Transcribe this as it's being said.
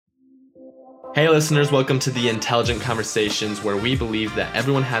Hey listeners, welcome to the Intelligent Conversations, where we believe that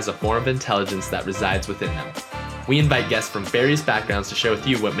everyone has a form of intelligence that resides within them. We invite guests from various backgrounds to share with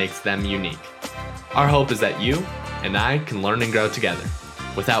you what makes them unique. Our hope is that you and I can learn and grow together.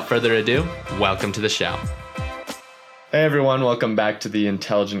 Without further ado, welcome to the show. Hey everyone, welcome back to the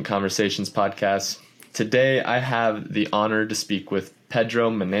Intelligent Conversations podcast. Today I have the honor to speak with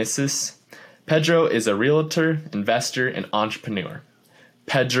Pedro Meneses. Pedro is a realtor, investor, and entrepreneur.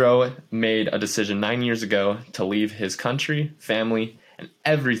 Pedro made a decision 9 years ago to leave his country, family, and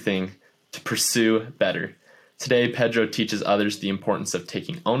everything to pursue better. Today, Pedro teaches others the importance of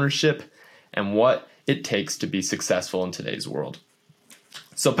taking ownership and what it takes to be successful in today's world.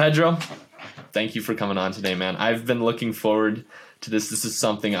 So, Pedro, thank you for coming on today, man. I've been looking forward to this. This is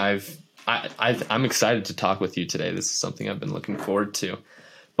something I'm excited to talk with you today. This is something I've been looking forward to.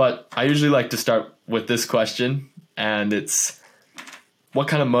 But I usually like to start with this question, and it's, what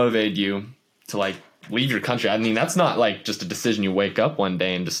kind of motivated you to leave your country? I mean, that's not just a decision you wake up one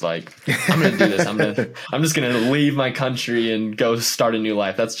day and just I'm going to do this. I'm just going to leave my country and go start a new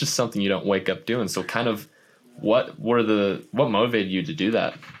life. That's just something you don't wake up doing. So kind of what motivated you to do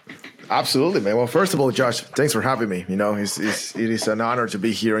that? Absolutely, man. Well, first of all, Josh, thanks for having me. You know, it is an honor to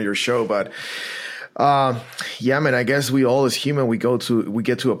be here on your show, but yeah, man, I guess we all as human, we get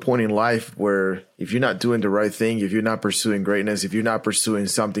to a point in life where if you're not doing the right thing, if you're not pursuing greatness, if you're not pursuing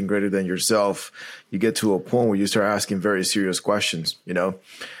something greater than yourself, you get to a point where you start asking very serious questions, you know?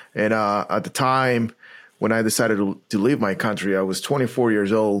 And at the time when I decided to leave my country, I was 24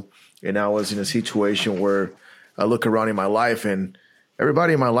 years old, and I was in a situation where I look around in my life and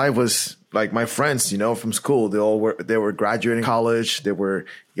everybody in my life was like my friends, you know, from school. They were graduating college. They were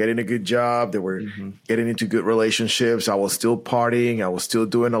getting a good job. They were getting into good relationships. I was still partying. I was still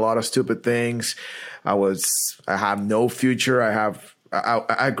doing a lot of stupid things. I have no future.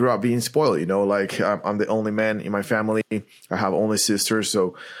 I grew up being spoiled, you know, I'm the only man in my family. I have only sisters.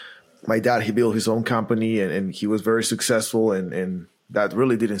 So my dad, he built his own company and he was very successful. And that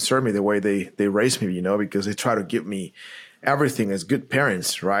really didn't serve me the way they raised me, you know, because they try to give me everything as good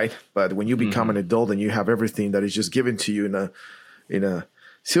parents, right? But when you become an adult and you have everything that is just given to you in a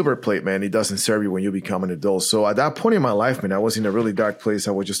silver plate, man, it doesn't serve you when you become an adult. So at that point in my life, man, I was in a really dark place.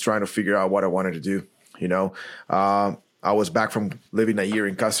 I was just trying to figure out what I wanted to do, you know. I was back from living a year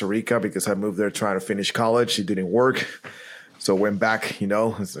in Costa Rica because I moved there trying to finish college. It didn't work. So went back, you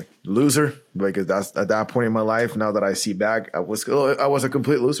know, as a loser, because that's at that point in my life. Now that I see back, I was a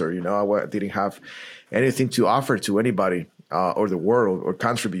complete loser. You know, I didn't have anything to offer to anybody or the world or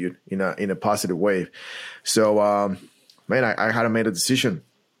contribute in a positive way. So, man, I had to make a decision.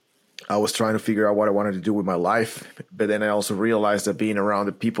 I was trying to figure out what I wanted to do with my life. But then I also realized that being around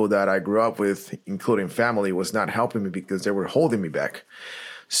the people that I grew up with, including family, was not helping me because they were holding me back.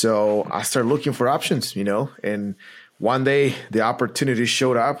 So I started looking for options, you know, and one day the opportunity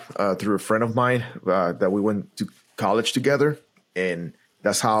showed up through a friend of mine that we went to college together. And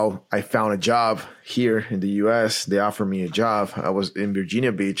that's how I found a job here in the U.S. They offered me a job. I was in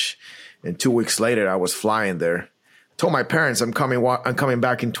Virginia Beach, and 2 weeks later, I was flying there. I told my parents I'm coming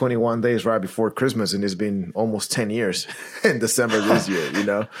back in 21 days right before Christmas, and it's been almost 10 years in December this year, you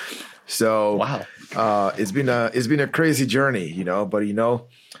know. So wow, it's been a crazy journey, you know. But you know,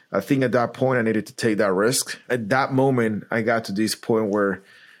 I think at that point I needed to take that risk. At that moment, I got to this point where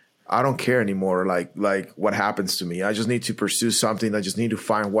I don't care anymore, like what happens to me. I just need to pursue something. I just need to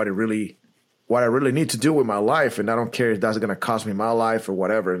find what I really need to do with my life, and I don't care if that's gonna cost me my life or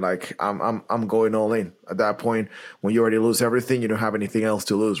whatever. Like I'm going all in. At that point, when you already lose everything, you don't have anything else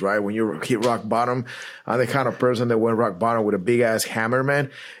to lose, right? When you hit rock bottom, I'm the kind of person that went rock bottom with a big ass hammer, man,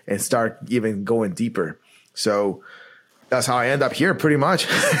 and start even going deeper. So that's how I end up here, pretty much.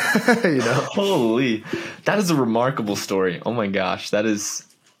 You know, holy, that is a remarkable story. Oh my gosh, that is.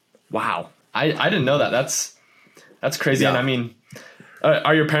 Wow. I didn't know that. That's crazy. Yeah. And I mean,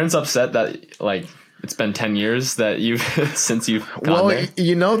 are your parents upset that it's been 10 years that since you've gone there?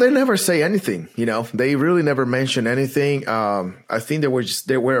 You know, they never say anything, you know, they really never mention anything. I think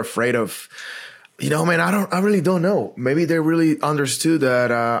they were afraid of, you know, man, I really don't know. Maybe they really understood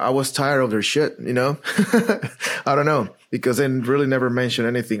that I was tired of their shit, you know. I don't know, because they really never mentioned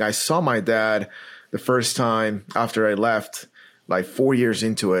anything. I saw my dad the first time after I left. 4 years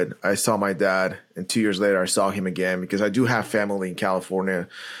into it, I saw my dad, and 2 years later, I saw him again because I do have family in California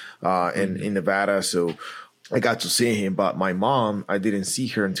and in Nevada. So I got to see him. But my mom, I didn't see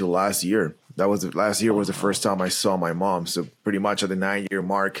her until last year. Last year was the first time I saw my mom. So pretty much at the 9-year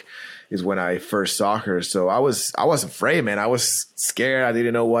mark is when I first saw her. So I was afraid, man. I was scared. I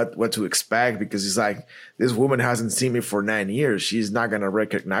didn't know what to expect, because it's like, this woman hasn't seen me for 9 years. She's not going to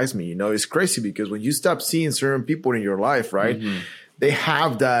recognize me. You know, it's crazy, because when you stop seeing certain people in your life, right, they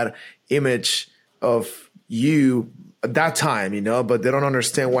have that image of you at that time, you know, but they don't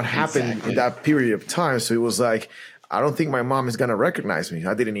understand what happened in that period of time. So it was like, I don't think my mom is going to recognize me.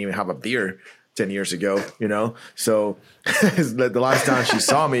 I didn't even have a beard 10 years ago, you know? So the last time she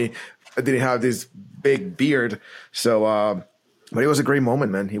saw me, I didn't have this big beard. So, but it was a great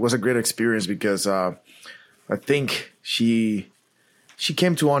moment, man. It was a great experience, because I think she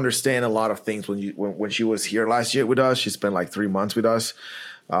came to understand a lot of things when she was here last year with us. She spent like 3 months with us.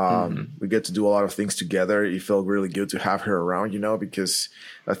 We get to do a lot of things together. It felt really good to have her around, you know, because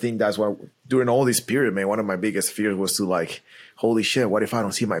I think that's why during all this period, man, one of my biggest fears was to like, holy shit, what if I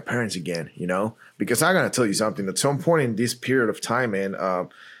don't see my parents again, you know? Because I gotta tell you something, at some point in this period of time, man,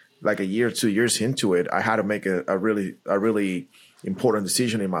 like a year, 2 years into it, I had to make a really important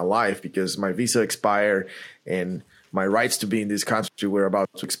decision in my life, because my visa expired and my rights to be in this country were about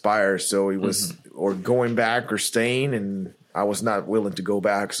to expire. So it was or going back or staying, and I was not willing to go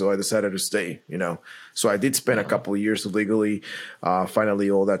back. So I decided to stay, you know. So I did spend a couple of years illegally. Finally,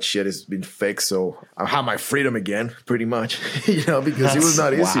 all that shit has been fixed. So I have my freedom again, pretty much, you know, because it was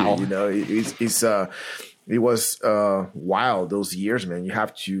not easy, you know. It was wild those years, man. You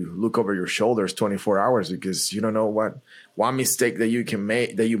have to look over your shoulders 24 hours, because you don't know what one mistake that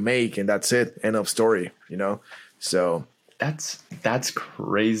you make, and that's it. End of story, you know. So that's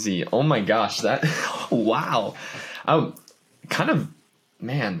crazy. Oh my gosh, wow. I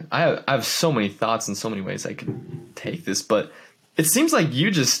have so many thoughts and so many ways I could take this, but it seems like you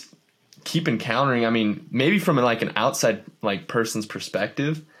just keep encountering. I mean, maybe from like an outside like person's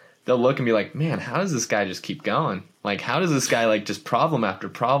perspective, they'll look and be like, man, how does this guy just keep going? Like, how does this guy like just problem after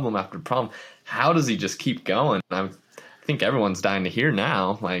problem after problem? How does he just keep going? I think everyone's dying to hear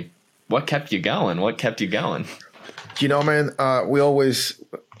now. Like, what kept you going? What kept you going? You know, man, we always,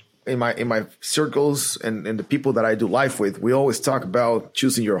 in my circles and the people that I do life with, we always talk about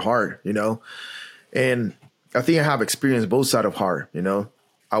choosing your heart, you know. And I think I have experienced both sides of heart, you know.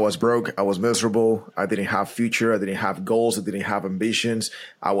 I was broke. I was miserable. I didn't have future. I didn't have goals. I didn't have ambitions.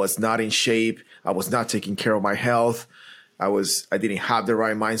 I was not in shape. I was not taking care of my health. I didn't have the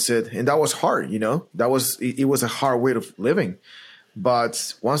right mindset. And that was hard, you know. It was a hard way of living.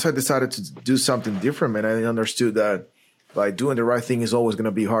 But once I decided to do something different, man, I understood that like doing the right thing is always going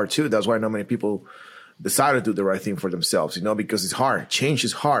to be hard too. That's why not many people decide to do the right thing for themselves, you know, because it's hard. Change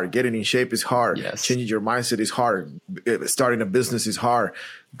is hard. Getting in shape is hard. Yes. Changing your mindset is hard. Starting a business is hard.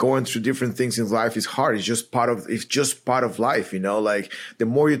 Going through different things in life is hard. It's just part of life, you know. Like the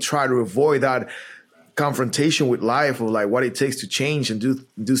more you try to avoid that confrontation with life, or like what it takes to change and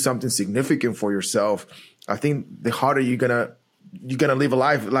do something significant for yourself, I think the harder you're gonna live a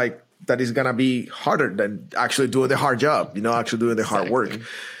life like that is gonna be harder than actually doing the hard job, you know, actually doing the hard work.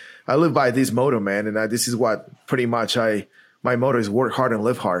 I live by this motto, man, and this is what pretty much my motto is: work hard and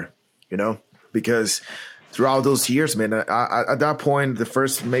live hard, you know, because throughout those years, man, I at that point, the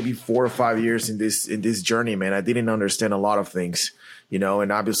first maybe 4 or 5 years in this journey, man, I didn't understand a lot of things, you know,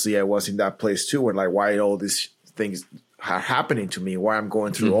 and obviously I was in that place too, where like why all these things are happening to me, why I'm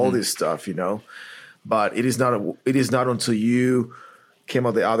going through all this stuff, you know. But it is not until you came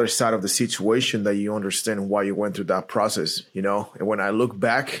out the other side of the situation that you understand why you went through that process, you know. And when I look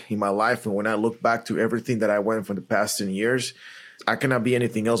back in my life, and when I look back to everything that I went for the past 10 years, I cannot be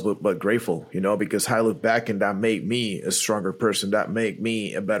anything else but grateful, you know, because I look back and that made me a stronger person. That made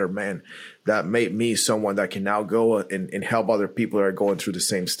me a better man. That made me someone that can now go and help other people that are going through the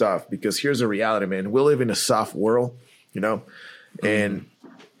same stuff. Because here's the reality, man. We live in a soft world, you know, and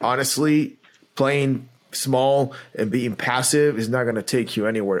honestly, playing small and being passive is not going to take you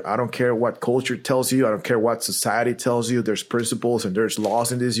anywhere. I don't care what culture tells you. I don't care what society tells you. There's principles and there's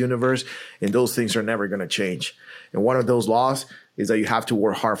laws in this universe, and those things are never going to change. And one of those laws is that you have to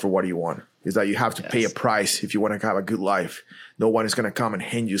work hard for what you want, is that you have to pay a price if you want to have a good life. No one is going to come and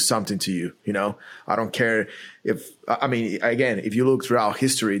hand you something to you, you know. I don't care again, if you look throughout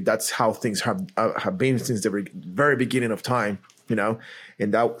history, that's how things have been since the very beginning of time, you know,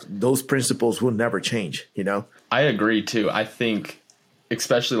 and those principles will never change, you know. I agree too. I think,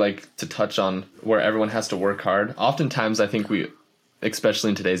 especially like to touch on where everyone has to work hard. Oftentimes I think especially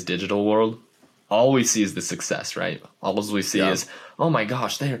in today's digital world, all we see is the success, right? All we see is, oh my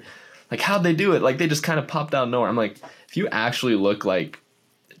gosh, they're like, how'd they do it? Like they just kind of popped out of nowhere. I'm like, if you actually look like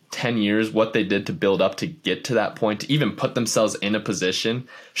 10 years, what they did to build up to get to that point, to even put themselves in a position.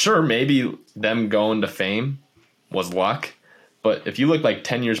 Sure, maybe them going to fame was luck, but if you look like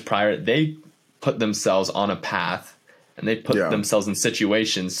 10 years prior, they put themselves on a path and they put themselves in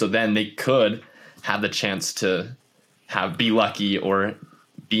situations so then they could have the chance to be lucky or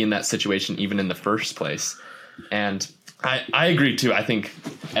be in that situation even in the first place. And I agree too. I think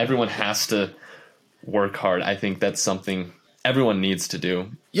everyone has to work hard. I think that's something everyone needs to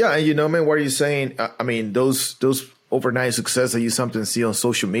do. Yeah, and man, what are you saying? I mean, those overnight success that you sometimes see on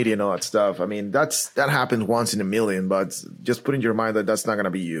social media and all that stuff. I mean, that happens once in a million, but just put in your mind that that's not going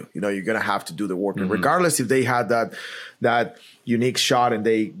to be you. You're going to have to do the work. And regardless if they had that unique shot and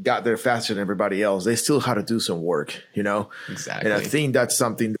they got there faster than everybody else, they still had to do some work, Exactly. And I think that's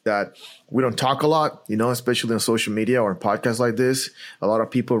something that we don't talk a lot, especially on social media or in podcasts like this. A lot of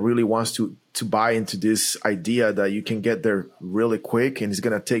people really wants to buy into this idea that you can get there really quick and it's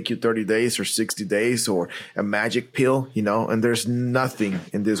going to take you 30 days or 60 days or a magic pill, and there's nothing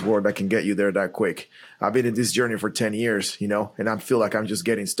in this world that can get you there that quick. I've been in this journey for 10 years, and I feel like I'm just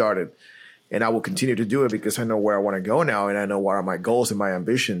getting started. And I will continue to do it because I know where I want to go now and I know what are my goals and my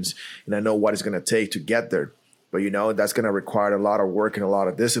ambitions and I know what it's going to take to get there. But, that's going to require a lot of work and a lot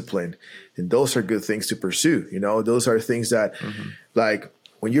of discipline. And those are good things to pursue. Those are things that like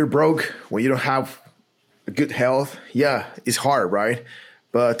when you're broke, when you don't have a good health, it's hard, right?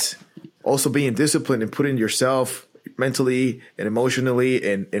 But also being disciplined and putting yourself mentally and emotionally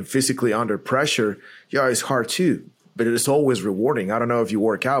and physically under pressure, it's hard too. But it is always rewarding. I don't know if you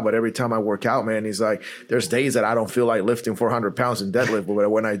work out, but every time I work out, man, it's like there's days that I don't feel like lifting 400 pounds in deadlift. But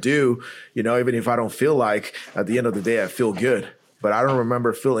when I do, even if I don't feel like, at the end of the day, I feel good. But I don't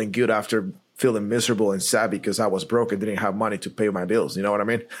remember feeling good after feeling miserable and sad because I was broke and didn't have money to pay my bills. You know what I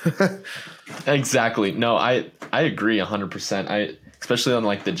mean? Exactly. No, I agree 100%. Especially on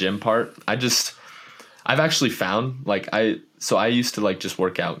like the gym part. I've actually found I used to just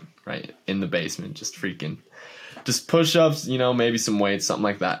work out right in the basement, just push-ups, maybe some weights, something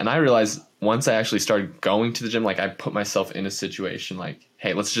like that. And I realized once I actually started going to the gym, I put myself in a situation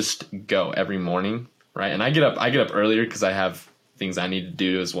hey, let's just go every morning, right? And I get up earlier because I have things I need to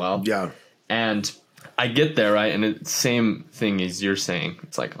do as well. Yeah. And I get there, right? And it's same thing as you're saying.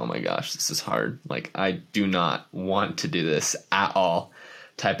 It's oh my gosh, this is hard. I do not want to do this at all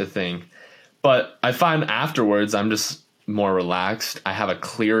type of thing. But I find afterwards, I'm just more relaxed. I have a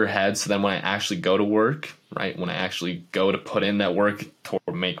clearer head. So then when I actually go to work, right, when I actually go to put in that work to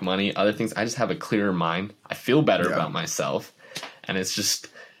make money, other things, I just have a clearer mind. I feel better about myself. And it's just,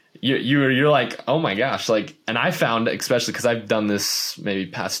 you're like, oh my gosh. And I found, especially because I've done this maybe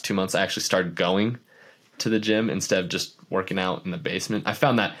past 2 months, I actually started going to the gym instead of just working out in the basement. I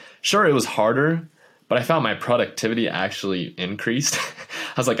found that, sure, it was harder, but I found my productivity actually increased.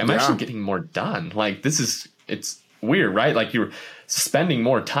 I was I'm actually getting more done. It's weird, right? You're spending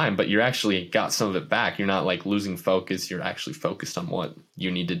more time, but you're actually got some of it back. You're not losing focus. You're actually focused on what you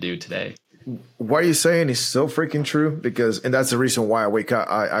need to do today. What you're saying is so freaking true and that's the reason why I wake up.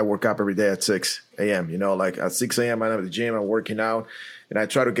 I work up every day at 6 a.m. At 6 a.m. I'm at the gym, I'm working out, and I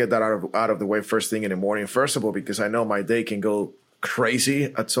try to get that out of the way first thing in the morning. First of all, because I know my day can go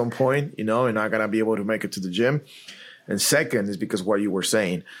crazy at some point, and I'm not gonna be able to make it to the gym. And second is because what you were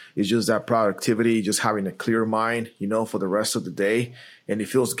saying is just that productivity, just having a clear mind, for the rest of the day. And it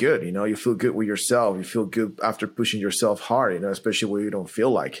feels good, you feel good with yourself. You feel good after pushing yourself hard, especially when you don't feel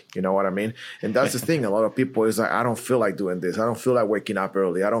like, you know what I mean? And that's the thing. A lot of people is I don't feel like doing this. I don't feel like waking up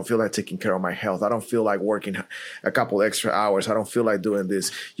early. I don't feel like taking care of my health. I don't feel like working a couple extra hours. I don't feel like doing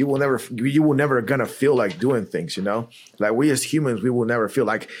this. You will never gonna feel like doing things, we as humans, we will never feel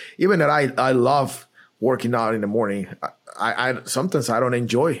even that I love working out in the morning. I sometimes I don't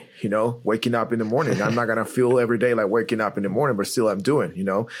enjoy, waking up in the morning. I'm not going to feel every day like waking up in the morning, but still I'm doing,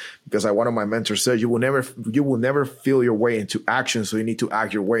 because one of my mentors said, you will never feel your way into action. So you need to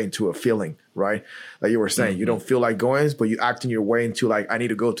act your way into a feeling, right? Like you were saying, you don't feel like going, but you acting your way into I need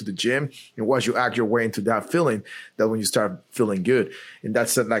to go to the gym. And once you act your way into that feeling, that when you start feeling good. And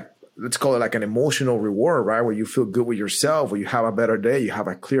that's let's call it an emotional reward, right? Where you feel good with yourself, where you have a better day, you have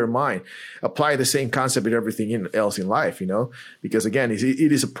a clear mind. Apply the same concept in everything else in life, because again, it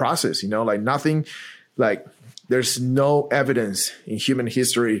is a process, nothing, there's no evidence in human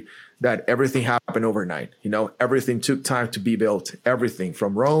history that everything happened overnight. Everything took time to be built. Everything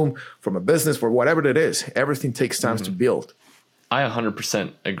from Rome, from a business, for whatever it is, everything takes time to build. I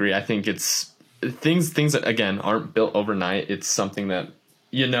 100% agree. I think it's things that, again, aren't built overnight. It's something that,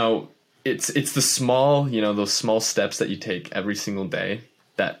 it's the small, those small steps that you take every single day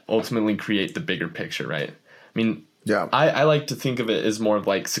that ultimately create the bigger picture, right? I mean, Yeah. I like to think of it as more of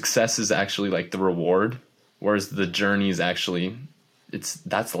like success is actually like the reward, whereas the journey is actually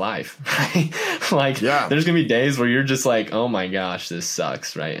that's life, right? Like Yeah. there's gonna be days where you're just like, oh my gosh, this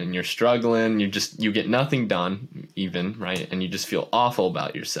sucks, right? And you're struggling, you get nothing done even, right? And you just feel awful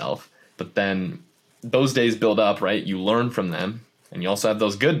about yourself. But then those days build up, right? You learn from them. And you also have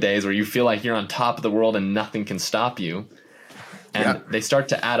those good days where you feel like you're on top of the world and nothing can stop you. And they start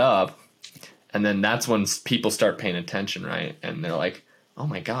to add up. And then that's when people start paying attention, right? And they're like, oh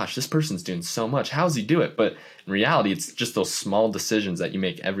my gosh, this person's doing so much. How does he do it? But in reality, it's just those small decisions that you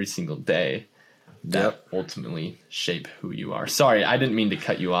make every single day that ultimately shape who you are. Sorry, I didn't mean to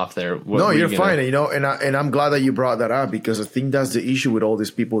cut you off there. No, you're fine. And I'm glad that you brought that up, because I think that's the issue with all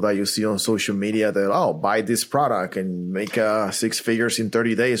these people that you see on social media that, buy this product and make 6 figures in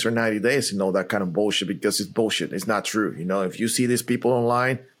 30 days or 90 days and all that kind of bullshit, because it's bullshit. It's not true. If you see these people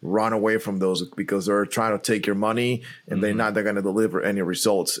online, run away from those, because they're trying to take your money and they're going to deliver any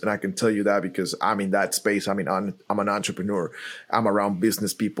results. And I can tell you that because I'm in that space. I'm an entrepreneur. I'm around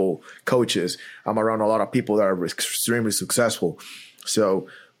business people, coaches. I'm around a lot of people that are extremely successful. So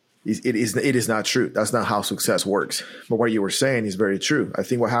it is not true. That's not how success works. But what you were saying is very true. I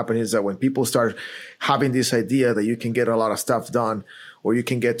think what happened is that when people start having this idea that you can get a lot of stuff done, or you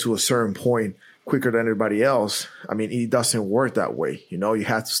can get to a certain point quicker than everybody else, it doesn't work that way. You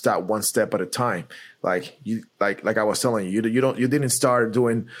have to start one step at a time. Like I was telling you, you didn't start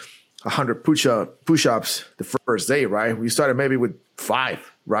doing 100 push-ups the first day, right? You started maybe with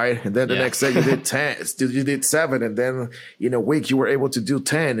 5, right? And then the next day you did 10, you did 7, and then in a week you were able to do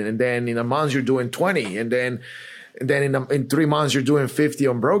 10, and then in a month you're doing 20, and then in 3 months you're doing 50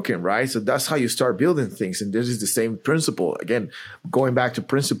 unbroken, right? So that's how you start building things. And this is the same principle. Again, going back to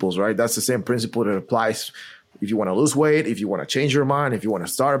principles, right? That's the same principle that applies if you want to lose weight, if you want to change your mind, if you want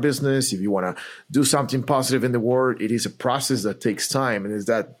to start a business, if you want to do something positive in the world. It is a process that takes time, and it's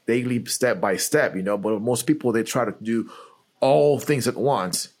that daily step by step, But most people, they try to do all things at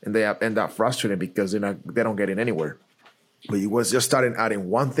once, and they end up frustrated because they don't get it anywhere. But you was just starting adding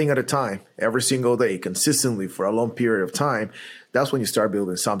one thing at a time, every single day, consistently for a long period of time. That's when you start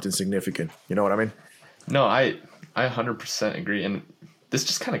building something significant. You know what I mean? No, I 100% agree. And this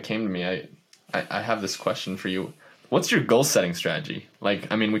just kind of came to me. I have this question for you. What's your goal setting strategy? We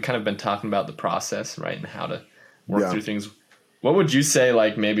kind of been talking about the process, right? And how to work through things. What would you say,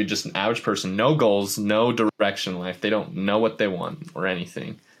 maybe just an average person, no goals, no direction in life, they don't know what they want or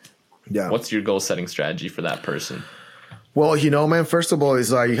anything. Yeah. What's your goal setting strategy for that person? Well, man, first of all,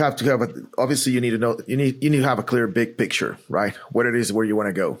 is you have to have obviously you need to know, you need to have a clear big picture, right? What it is, where you want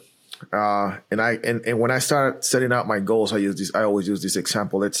to go. And when I started setting out my goals, I always use this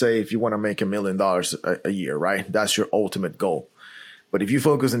example. Let's say if you want to make $1 million a year, right? That's your ultimate goal. But if you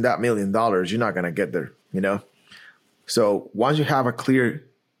focus on that $1 million, you're not going to get there, So once you have a clear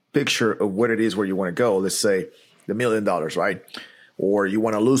picture of what it is where you want to go, let's say the $1 million, right? Or you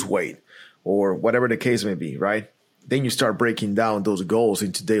want to lose weight, or whatever the case may be, right? Then you start breaking down those goals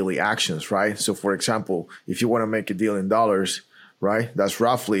into daily actions, right? So for example, if you want to make $1 billion, right? That's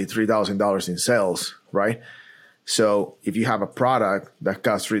roughly $3,000 in sales, right? So if you have a product that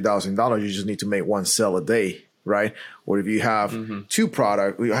costs $3,000, you just need to make 1 sale a day, right? Or if you have 2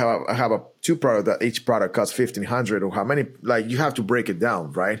 products, I have a 2 product that each product costs $1,500, or how many, you have to break it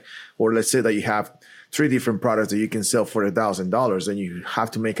down, right? Or let's say that you have 3 different products that you can sell for $1,000, then you have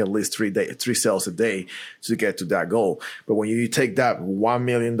to make at least 3 sales a day to get to that goal. But when you take that $1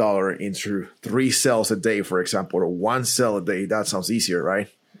 million into 3 sales a day, for example, or 1 sale a day, that sounds easier, right?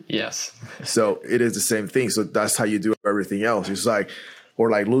 Yes. So it is the same thing. So that's how you do everything else. It's or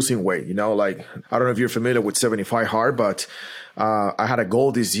losing weight, I don't know if you're familiar with 75 Hard, but I had a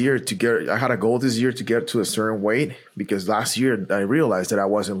goal this year to get to a certain weight, because last year I realized that I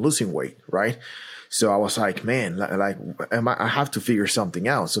wasn't losing weight, right? So I was like, man, I have to figure something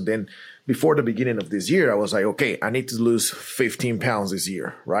out. So then before the beginning of this year, I was like, okay, I need to lose 15 pounds this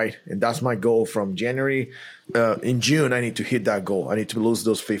year, right? And that's my goal from January. In June, I need to hit that goal. I need to lose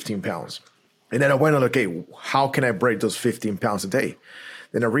those 15 pounds. And then I went on, okay, how can I break those 15 pounds a day?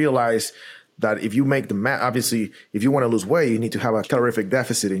 Then I realized that if you make the math, obviously, if you want to lose weight, you need to have a calorific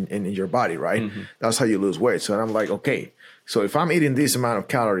deficit in your body, right? Mm-hmm. That's how you lose weight. So I'm like, okay, so if I'm eating this amount of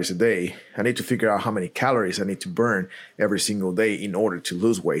calories a day, I need to figure out how many calories I need to burn every single day in order to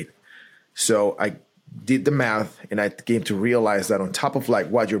lose weight. So I did the math, and I came to realize that on top of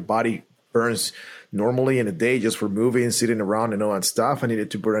what your body burns normally in a day just for moving, sitting around and all that stuff, I needed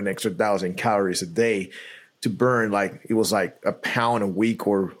to burn an extra 1,000 calories a day to burn like it was like a pound a week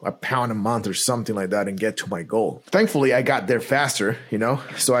or a pound a month or something like that and get to my goal. Thankfully, I got there faster,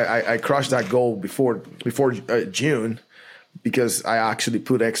 so I crushed that goal before June because I actually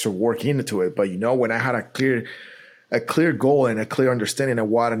put extra work into it. But when I had a clear goal and a clear understanding of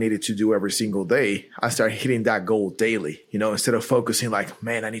what I needed to do every single day, I started hitting that goal daily, instead of focusing like,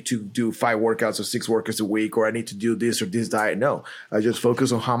 man, I need to do 5 workouts or 6 workouts a week, or I need to do this or this diet. No, I just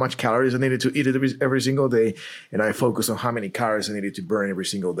focused on how much calories I needed to eat every single day. And I focused on how many calories I needed to burn every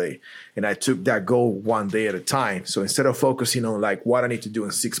single day. And I took that goal one day at a time. So instead of focusing on like what I need to do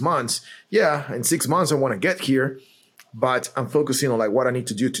in 6 months, in 6 months, I want to get here, but I'm focusing on like what I need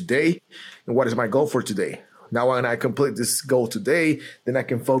to do today and what is my goal for today. Now, when I complete this goal today, then I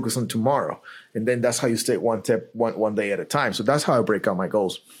can focus on tomorrow. And then that's how you stay one day at a time. So that's how I break out my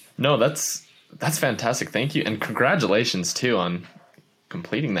goals. No, that's fantastic. Thank you. And congratulations too on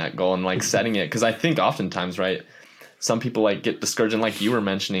completing that goal and like setting it. Cause I think oftentimes, right, some people like get discouraged, and like you were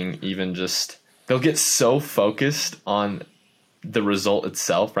mentioning, even just they'll get so focused on the result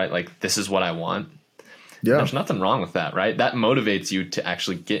itself, right? Like, this is what I want. Yeah. There's nothing wrong with that, right? That motivates you to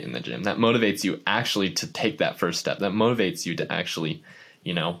actually get in the gym. That motivates you actually to take that first step. That motivates you to actually,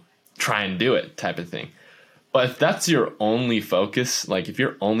 try and do it type of thing. But if that's your only focus, like if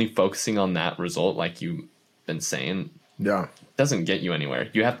you're only focusing on that result, like you've been saying, it doesn't get you anywhere.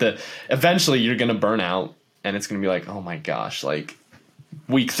 You have to, eventually you're going to burn out, and it's going to be like, oh my gosh, like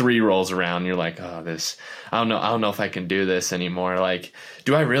week 3 rolls around, you're like, oh, I don't know if I can do this anymore. Like,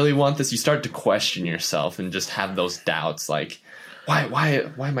 do I really want this? You start to question yourself and just have those doubts, like, why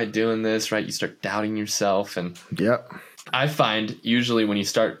am I doing this? Right? You start doubting yourself. And I find usually when you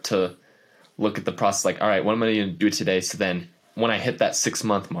start to look at the process, like, all right, what am I going to do today? So then when I hit that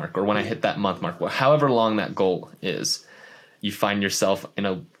 6-month mark, or when I hit that month mark, however long that goal is, you find yourself in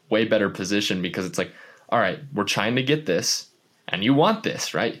a way better position, because it's like, all right, we're trying to get this. And you want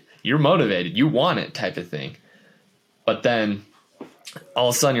this, right? You're motivated. You want it, type of thing. But then all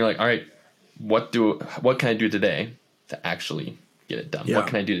of a sudden you're like, all right, what can I do today to actually get it done? Yeah. What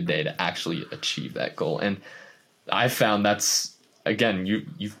can I do today to actually achieve that goal? And I found that's, again,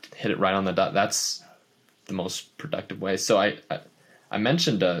 you've hit it right on the dot. That's the most productive way. So I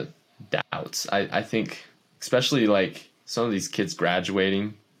mentioned doubts. I think especially like some of these kids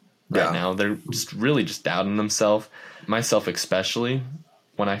graduating right now, they're just doubting themselves. Myself especially,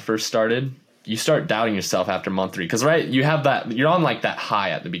 when I first started, you start doubting yourself after month 3, because right, you have that, you're on like that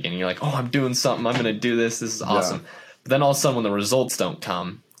high at the beginning. You're like, oh, I'm doing something, I'm gonna do this is awesome. But then all of a sudden when the results don't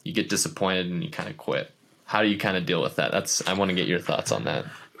come, you get disappointed and you kind of quit. How do you kind of deal with that? I want to get your thoughts on that.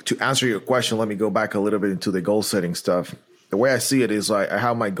 To answer your question, let me go back a little bit into the goal setting stuff. The way I see it is like I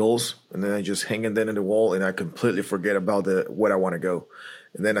have my goals, and then I just hang them in the wall, and I completely forget about what I want to go.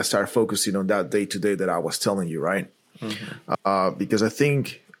 And then I start focusing on that day to day that I was telling you, right? Mm-hmm. Because I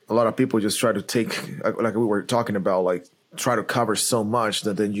think a lot of people just try to take, like we were talking about, like try to cover so much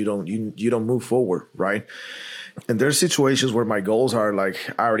that then you don't move forward, right? And there's situations where my goals are like,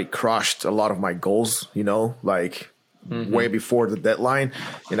 I already crushed a lot of my goals, like way before the deadline.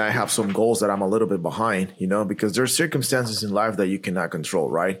 And I have some goals that I'm a little bit behind, because there's circumstances in life that you cannot control,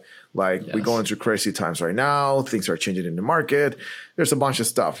 right? Like we're going through crazy times right now. Things are changing in the market. There's a bunch of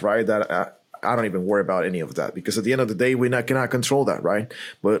stuff, right? That I don't even worry about any of that, because at the end of the day, we cannot control that, right?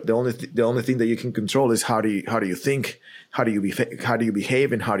 But the only thing that you can control is how do you think, how do you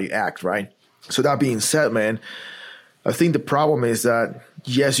behave, and how do you act, right? So that being said, man, I think the problem is that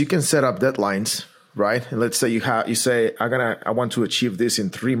yes, you can set up deadlines, right? And let's say you say I want to achieve this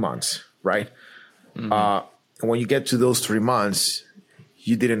in 3 months, right? Mm-hmm. And when you get to those 3 months,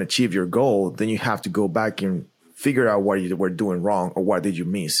 you didn't achieve your goal, then you have to go back and figure out what you were doing wrong or what did you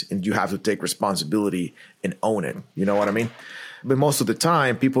miss. And you have to take responsibility and own it. You know what I mean? But most of the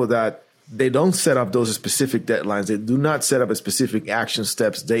time, people that they don't set up those specific deadlines, they do not set up a specific action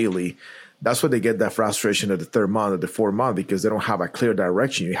steps daily. That's why they get that frustration at the 3rd month or the 4th month, because they don't have a clear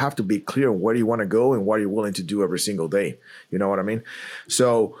direction. You have to be clear on where you want to go and what you're willing to do every single day. You know what I mean?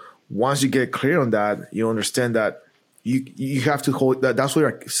 So once you get clear on that, you understand that you have to hold that. That's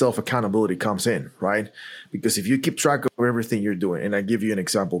where self accountability comes in, right? Because if you keep track of everything you're doing, and I give you an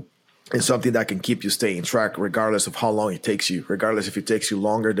example, it's something that can keep you staying track regardless of how long it takes you, regardless if it takes you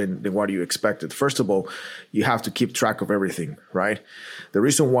longer than what you expected. First of all, you have to keep track of everything, right? The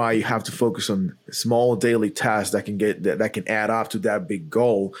reason why you have to focus on small daily tasks that can add up to that big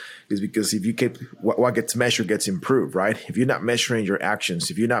goal is because if you keep what gets measured gets improved, right? If you're not measuring your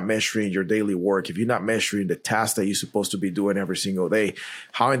actions, if you're not measuring your daily work, if you're not measuring the tasks that you're supposed to be doing every single day,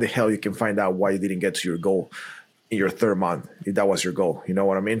 how in the hell you can find out why you didn't get to your goal? in your third month, if that was your goal. You know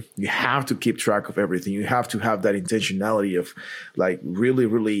what I mean? You have to keep track of everything. You have to have that intentionality of like really,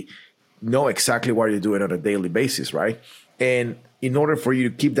 really know exactly what you're doing on a daily basis, right? And in order for you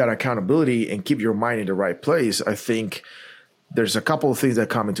to keep that accountability and keep your mind in the right place, I think there's a couple of things that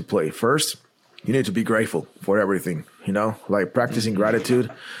come into play. First, you need to be grateful for everything, you know, like practicing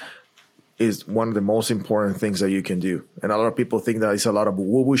gratitude is one of the most important things that you can do. And a lot of people think that it's a lot of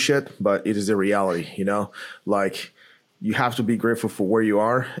woo-woo shit, but it is the reality, you know, like you have to be grateful for where you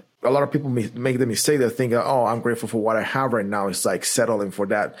are. A lot of people make the mistake that think, oh, I'm grateful for what I have right now. It's like settling for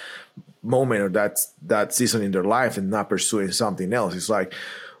that moment or that season in their life and not pursuing something else. It's like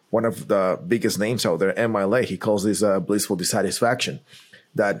one of the biggest names out there, MLA, he calls this blissful dissatisfaction,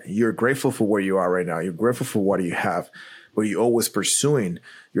 that you're grateful for where you are right now. You're grateful for what you have, but you're always pursuing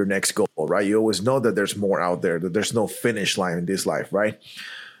your next goal, right? You always know that there's more out there, that there's no finish line in this life, right?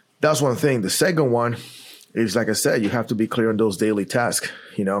 That's one thing. The second one is, like I said, you have to be clear on those daily tasks.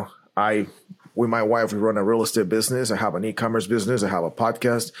 You know, with my wife, we run a real estate business. I have an e-commerce business. I have a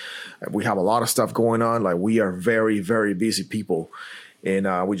podcast. We have a lot of stuff going on. Like, we are very, very busy people.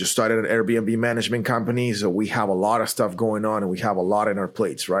 And we just started an Airbnb management company. So we have a lot of stuff going on and we have a lot in our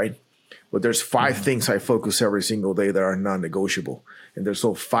plates, right? But there's 5 things I focus every single day that are non-negotiable. And there's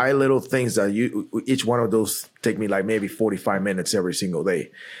so 5 little things that each one of those take me like maybe 45 minutes every single day.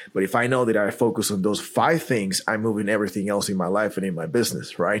 But if I know that I focus on those 5 things, I'm moving everything else in my life and in my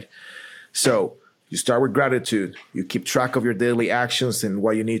business, right? So you start with gratitude. You keep track of your daily actions and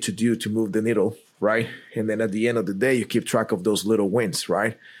what you need to do to move the needle, right? And then at the end of the day, you keep track of those little wins,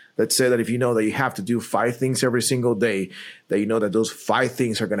 right? Let's say that if you know that you have to do 5 things every single day, that you know that those 5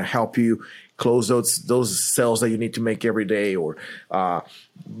 things are going to help you close those sales that you need to make every day, or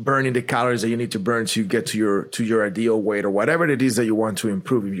burning the calories that you need to burn to get to your ideal weight, or whatever it is that you want to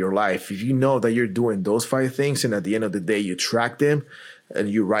improve in your life. If you know that you're doing those 5 things and at the end of the day you track them and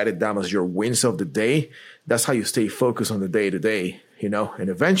you write it down as your wins of the day, that's how you stay focused on the day to day, you know. And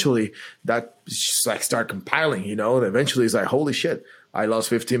eventually that just like start compiling, you know, and eventually it's like, holy shit, I lost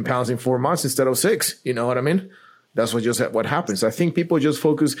 15 pounds in 4 months instead of 6. You know what I mean? That's what happens. I think people just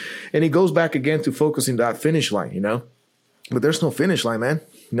focus, and it goes back again to focusing that finish line, you know. But there's no finish line, man.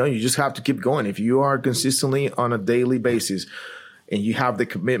 You know, you just have to keep going. If you are consistently on a daily basis and you have the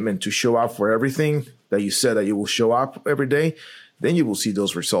commitment to show up for everything that you said that you will show up every day, then you will see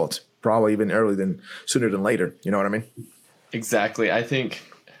those results, probably even sooner than later. You know what I mean? Exactly. I think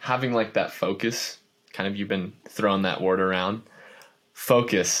having like that focus, kind of, you've been throwing that word around,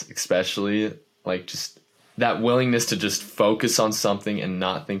 focus, especially like just that willingness to just focus on something and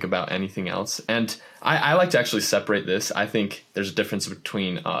not think about anything else. And I like to actually separate this. I think there's a difference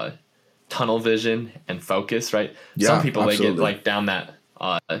between tunnel vision and focus, right? Yeah, some people, absolutely. they get like down that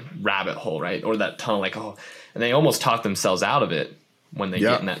rabbit hole, right? Or that tunnel, like, oh, and they almost talk themselves out of it when they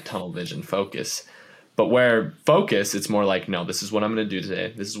get in that tunnel vision focus. But where focus, it's more like, no, this is what I'm going to do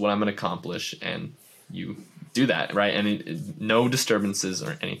today. This is what I'm going to accomplish. And you do that, right? And no disturbances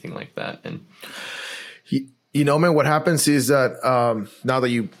or anything like that. And you know, man, what happens is that now that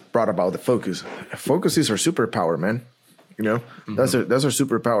you brought about the focus is our superpower, man. You know, that's our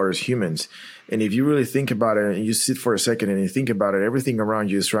superpower as humans. And if you really think about it and you sit for a second and you think about it, everything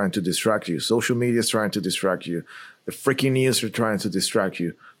around you is trying to distract you. Social media is trying to distract you. The freaking news are trying to distract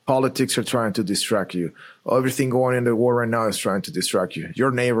you. Politics are trying to distract you. Everything going in the world right now is trying to distract you.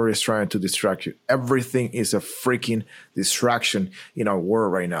 Your neighbor is trying to distract you. Everything is a freaking distraction in our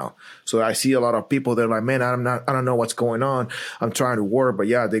world right now. So I see a lot of people, they're like, man, I don't know what's going on. I'm trying to work. But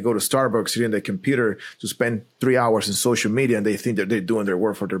yeah, they go to Starbucks, sit in their computer to spend 3 hours in social media, and they think that they're doing their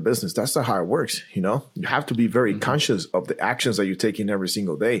work for their business. That's not how it works. You know, you have to be very conscious of the actions that you take in every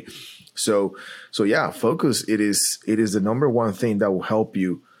single day. So yeah, focus. It is the number one thing that will help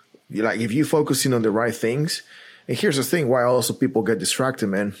you. Like, if you focusing on the right things, and here's the thing why also people get distracted,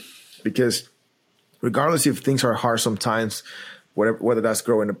 man, because regardless if things are hard sometimes, whether that's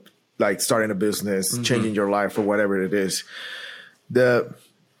growing, like starting a business, changing your life, or whatever it is,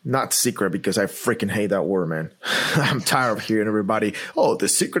 not secret, because I freaking hate that word, man. I'm tired of hearing everybody, oh, the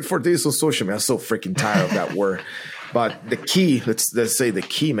secret for this on social media. I'm so freaking tired of that word. But the key, let's say the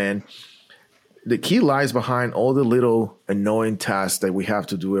key, man. The key lies behind all the little annoying tasks that we have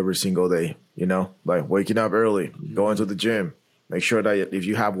to do every single day, you know, like waking up early, going to the gym, make sure that if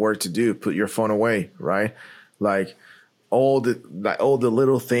you have work to do, put your phone away, right? Like all the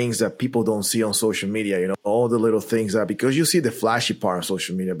little things that people don't see on social media, you know, all the little things that, because you see the flashy part on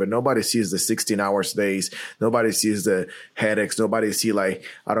social media, but nobody sees the 16 hours days. Nobody sees the headaches. Nobody see like,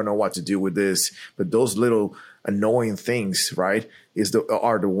 I don't know what to do with this, but those little annoying things, right,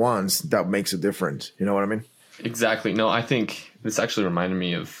 are the ones that makes a difference. You know what I mean? Exactly. No, I think this actually reminded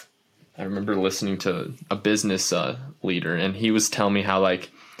me of, I remember listening to a business leader, and he was telling me how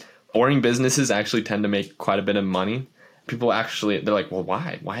like boring businesses actually tend to make quite a bit of money. People actually, they're like, well,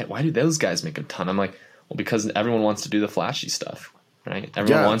 why do those guys make a ton? I'm like, well, because everyone wants to do the flashy stuff, right?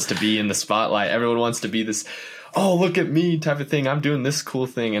 Everyone wants to be in the spotlight. Everyone wants to be this, oh, look at me type of thing. I'm doing this cool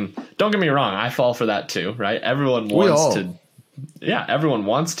thing. And don't get me wrong, I fall for that too, right? Everyone wants to. Yeah, everyone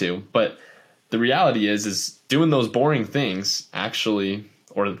wants to. But the reality is doing those boring things actually,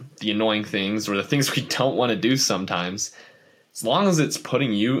 or the annoying things, or the things we don't want to do sometimes, as long as it's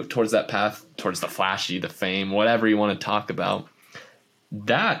putting you towards that path, towards the flashy, the fame, whatever you want to talk about,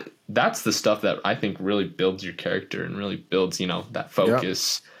 that's the stuff that I think really builds your character and really builds, that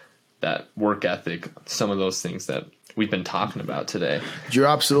focus, that work ethic, some of those things that we've been talking about today. You're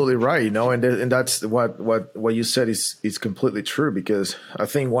absolutely right, and that's what you said is completely true, because I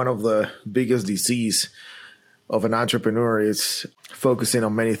think one of the biggest disease of an entrepreneur is focusing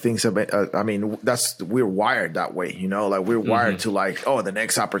on many things. I mean, we're wired that way, like we're wired to like, oh, the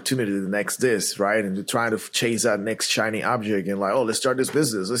next opportunity, the next this, right? And you're trying to chase that next shiny object and like, oh, let's start this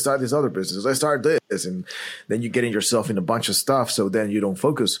business. Let's start this other business. Let's start this. And then you're getting yourself in a bunch of stuff. So then you don't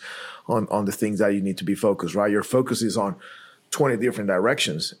focus on the things that you need to be focused, right? Your focus is on 20 different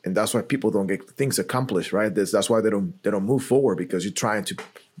directions. And that's why people don't get things accomplished, right? That's why they don't move forward, because you're trying to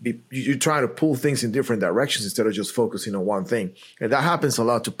pull things in different directions instead of just focusing on one thing. And that happens a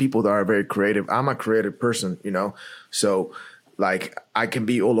lot to people that are very creative. I'm a creative person, so like I can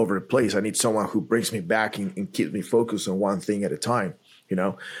be all over the place. I need someone who brings me back and keeps me focused on one thing at a time,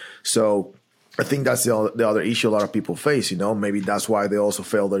 So I think that's the other issue a lot of people face, maybe that's why they also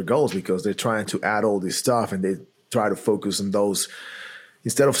fail their goals, because they're trying to add all this stuff and they try to focus on those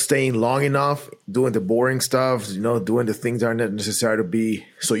instead of staying long enough, doing the boring stuff, doing the things that are not necessary to be,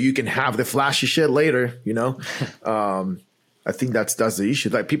 so you can have the flashy shit later, I think that's the issue.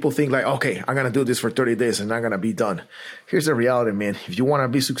 Like people think like, okay, I'm going to do this for 30 days and I'm going to be done. Here's the reality, man. If you want to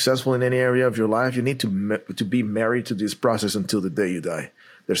be successful in any area of your life, you need to be married to this process until the day you die.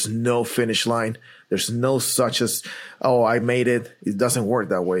 There's no finish line. There's no such as, oh, I made it. It doesn't work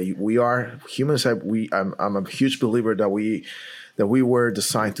that way. We are humans. I'm a huge believer that we were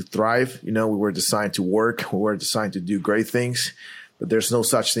designed to thrive. We were designed to work. We were designed to do great things. But there's no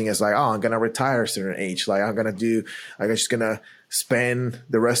such thing as like, oh, I'm going to retire at a certain age. Like I'm just going to spend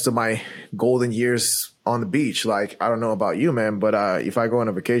the rest of my golden years on the beach. Like, I don't know about you, man, but if I go on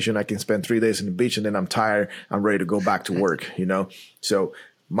a vacation, I can spend 3 days on the beach and then I'm tired. I'm ready to go back to work, So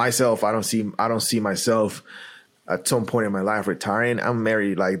myself, I don't see myself at some point in my life retiring. I'm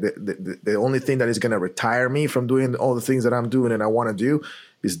married. Like the only thing that is going to retire me from doing all the things that I'm doing and I want to do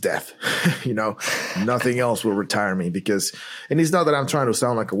is death. Nothing else will retire me, because, and it's not that I'm trying to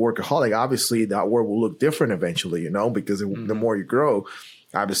sound like a workaholic. Obviously that world will look different eventually, because the more you grow,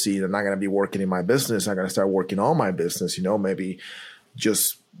 obviously I'm not going to be working in my business. I'm going to start working on my business, maybe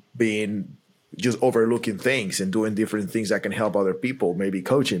just overlooking things and doing different things that can help other people, maybe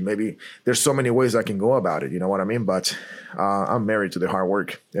coaching, maybe there's so many ways I can go about it. You know what I mean? But I'm married to the hard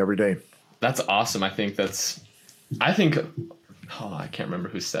work every day. That's awesome. I think I can't remember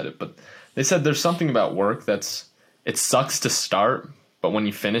who said it, but they said there's something about work it sucks to start, but when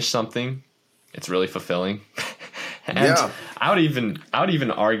you finish something, it's really fulfilling. And I would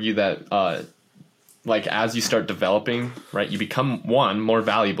even argue that, like as you start developing, right, you become more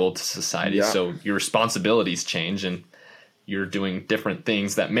valuable to society. Yeah. So your responsibilities change and you're doing different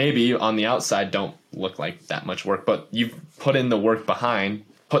things that maybe on the outside don't look like that much work, but you've put in the work behind,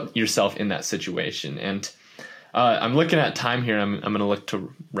 put yourself in that situation. And I'm looking at time here. I'm going to look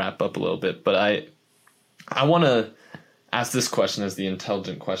to wrap up a little bit, but I want to ask this question as the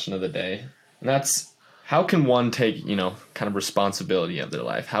intelligent question of the day. And that's, how can one take, kind of responsibility of their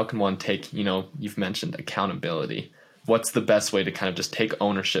life? How can one take, you've mentioned accountability. What's the best way to kind of just take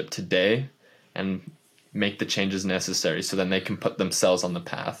ownership today and make the changes necessary so then they can put themselves on the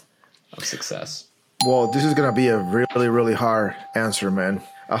path of success? Well, this is going to be a really, really hard answer, man.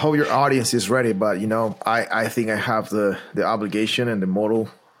 I hope your audience is ready, but, I think I have the obligation and the moral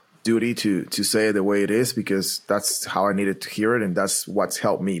duty to say it the way it is, because that's how I needed to hear it. And that's what's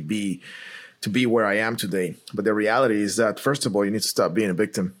helped me to be where I am today. But the reality is that, first of all, you need to stop being a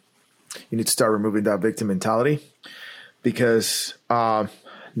victim. You need to start removing that victim mentality, because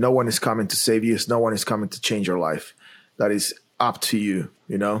no one is coming to save you. No one is coming to change your life. That is up to you,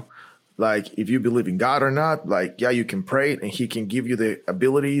 Like, if you believe in God or not, like, yeah, you can pray and he can give you the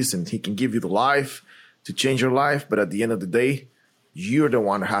abilities and he can give you the life to change your life. But at the end of the day, you're the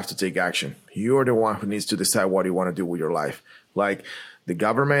one who has to take action. You're the one who needs to decide what you want to do with your life. Like the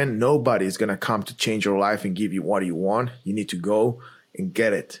government, nobody is going to come to change your life and give you what you want. You need to go and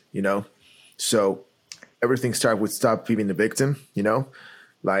get it, you know? So everything starts with stop being the victim, you know?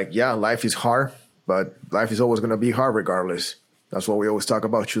 Like, yeah, life is hard, but life is always going to be hard regardless. That's what we always talk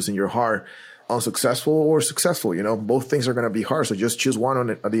about, choosing your heart. Unsuccessful or successful, you know, both things are going to be hard. So just choose one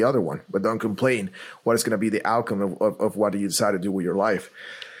or the other one, but don't complain what is going to be the outcome of what you decide to do with your life.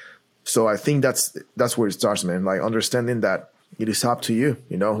 So I think that's where it starts, man. Like understanding that it is up to you,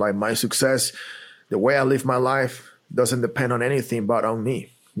 you know, like my success, the way I live my life doesn't depend on anything but on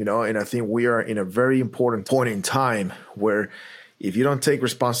me, you know. And I think we are in a very important point in time where if you don't take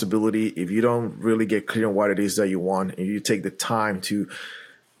responsibility, if you don't really get clear on what it is that you want, and you take the time to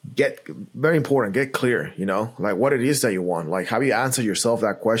get clear, you know, like what it is that you want. Like, have you answered yourself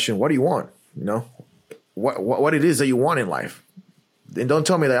that question? What do you want? You know, what it is that you want in life. And don't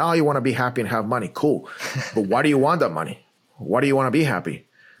tell me that, oh, you want to be happy and have money. Cool. But why do you want that money? Why do you want to be happy?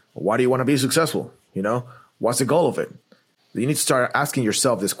 Why do you want to be successful? You know, what's the goal of it? You need to start asking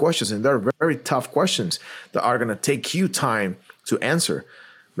yourself these questions. And they're very tough questions that are going to take you time to answer.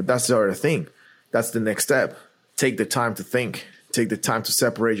 But that's the other thing. That's the next step. Take the time to think. Take the time to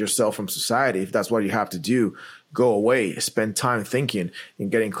separate yourself from society. If that's what you have to do, go away, spend time thinking and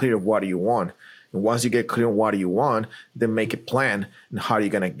getting clear of what you want. And once you get clear on what you want, then make a plan and how you're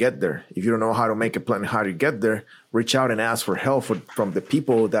going to get there. If you don't know how to make a plan and how to get there, reach out and ask for help from the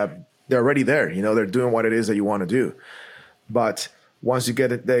people that they're already there. You know, they're doing what it is that you want to do. But once you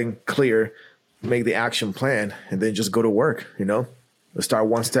get it then clear, make the action plan and then just go to work, you know. Start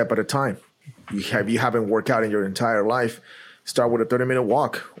one step at a time. You haven't worked out in your entire life, start with a 30-minute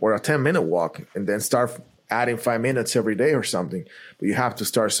walk or a 10-minute walk and then start adding 5 minutes every day or something. But you have to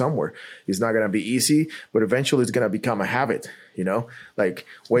start somewhere. It's not going to be easy, but eventually it's going to become a habit, you know, like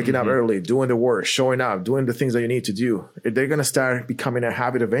waking up early, doing the work, showing up, doing the things that you need to do. They're going to start becoming a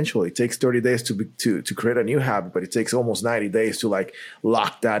habit eventually. It takes 30 days to create a new habit, but it takes almost 90 days to like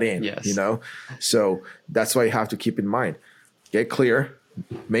lock that in, you know? So that's why you have to keep in mind. Get clear,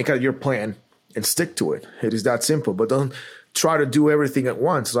 make out your plan and stick to it. It is that simple, but don't try to do everything at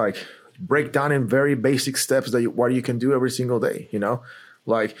once. Like break down in very basic steps what you can do every single day, you know?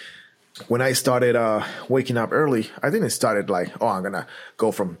 Like when I started waking up early, I didn't start like, oh, I'm going to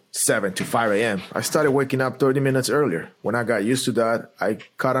go from 7 to 5 a.m. I started waking up 30 minutes earlier. When I got used to that, I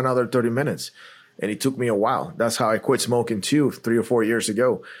cut another 30 minutes. And it took me a while. That's how I quit smoking too, 3 or 4 years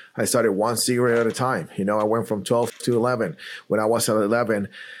ago. I started one cigarette at a time. You know, I went from 12 to 11. When I was at 11,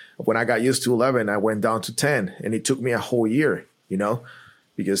 when I got used to 11, I went down to 10. And it took me a whole year, you know,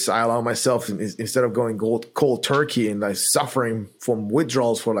 because I allowed myself, instead of going cold turkey and like suffering from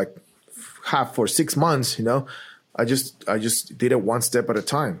withdrawals for like 6 months, you know, I just did it one step at a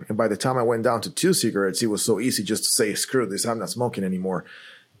time. And by the time I went down to 2 cigarettes, it was so easy just to say, screw this, I'm not smoking anymore.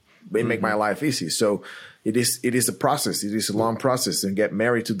 It make my life easy. So it is a process. It is a long process, and get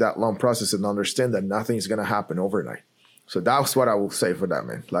married to that long process and understand that nothing is going to happen overnight. So that's what I will say for that,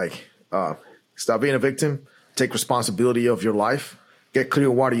 man. Like, stop being a victim, take responsibility of your life, get clear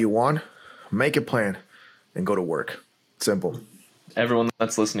on what you want, make a plan, and go to work. Simple. Everyone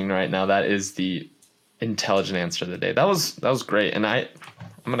that's listening right now, that is the intelligent answer of the day. That was great. And I'm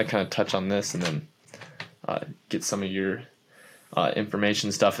going to kind of touch on this and then get some of your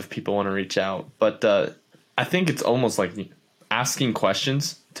information stuff if people want to reach out. But I think it's almost like asking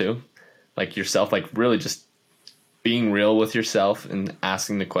questions too, like yourself, like really just being real with yourself and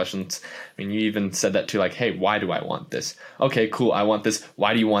asking the questions. I mean, you even said that too, like, hey, why do I want this? Okay, cool. I want this.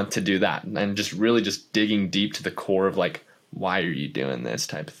 Why do you want to do that? And just really just digging deep to the core of like, why are you doing this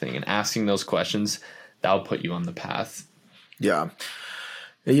type of thing? And asking those questions, that'll put you on the path. Yeah.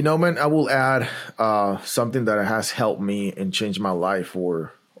 You know, man, I will add something that has helped me and changed my life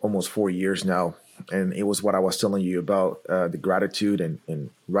for almost 4 years now. And it was what I was telling you about the gratitude and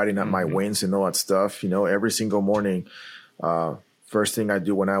writing up my wins and all that stuff. You know, every single morning, first thing I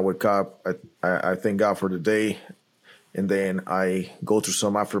do when I wake up, I thank God for the day. And then I go through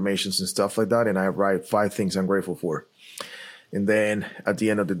some affirmations and stuff like that. And I write 5 things I'm grateful for. And then at the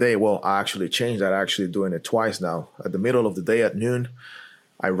end of the day, well, I actually changed that. I'm actually doing it twice now. At the middle of the day at noon,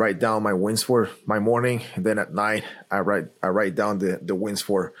 I write down my wins for my morning. And then at night, I write down the wins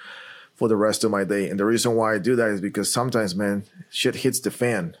for the rest of my day. And the reason why I do that is because sometimes, man, shit hits the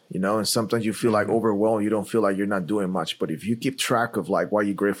fan, you know, and sometimes you feel like overwhelmed. You don't feel like you're not doing much. But if you keep track of like what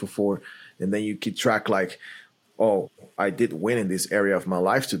you're grateful for, and then you keep track like oh, I did win in this area of my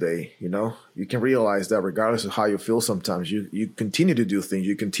life today. You can realize that regardless of how you feel, sometimes you continue to do things,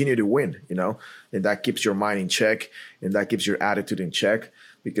 you continue to win, and that keeps your mind in check, and that keeps your attitude in check.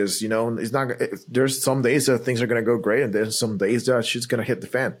 Because it's not. There's some days that things are gonna go great, and then some days that shit's gonna hit the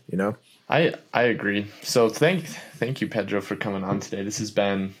fan. I agree. So thank you, Pedro, for coming on today. It's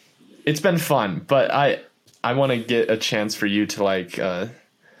been fun, but I want to get a chance for you to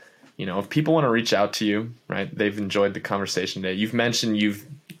if people want to reach out to you, right? They've enjoyed the conversation today. You've mentioned you've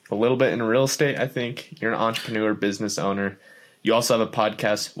a little bit in real estate. I think you're an entrepreneur, business owner. You also have a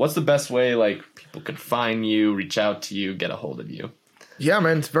podcast. What's the best way people could find you, reach out to you, get a hold of you? Yeah,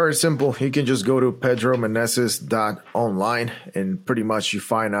 man, it's very simple. You can just go to pedromeneses.online and pretty much you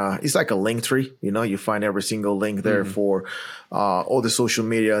find it's like a link tree. You find every single link there for all the social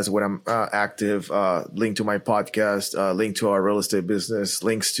medias where I'm active, link to my podcast, link to our real estate business,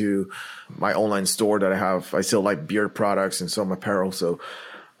 links to my online store that I have. I sell beer products and some apparel. So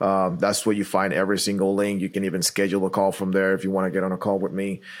that's where you find every single link. You can even schedule a call from there if you want to get on a call with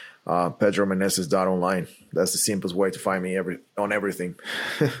me. pedromeneses.online. That's the simplest way to find me on everything.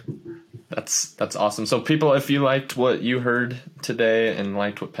 That's awesome. So people, if you liked what you heard today and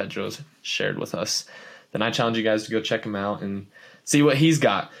liked what Pedro's shared with us, then I challenge you guys to go check him out and see what he's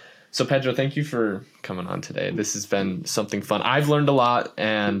got. So Pedro, thank you for coming on today. This has been something fun. I've learned a lot,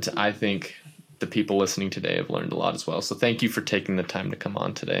 and I think the people listening today have learned a lot as well. So thank you for taking the time to come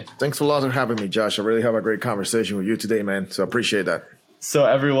on today. Thanks a lot for having me, Josh. I really have a great conversation with you today, man. So I appreciate that. So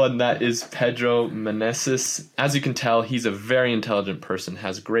everyone, that is Pedro Meneses. As you can tell, he's a very intelligent person,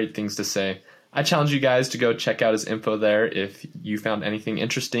 has great things to say. I challenge you guys to go check out his info there if you found anything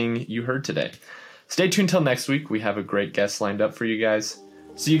interesting you heard today. Stay tuned till next week. We have a great guest lined up for you guys.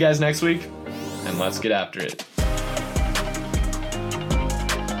 See you guys next week, and let's get after it.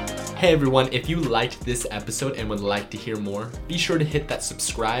 Hey everyone, if you liked this episode and would like to hear more, be sure to hit that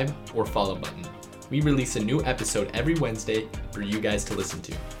subscribe or follow button. We release a new episode every Wednesday for you guys to listen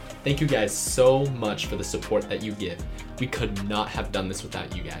to. Thank you guys so much for the support that you give. We could not have done this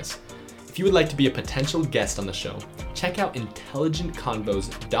without you guys. If you would like to be a potential guest on the show, check out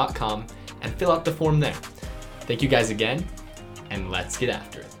intelligentconvos.com and fill out the form there. Thank you guys again, and let's get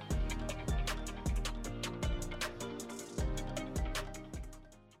after it.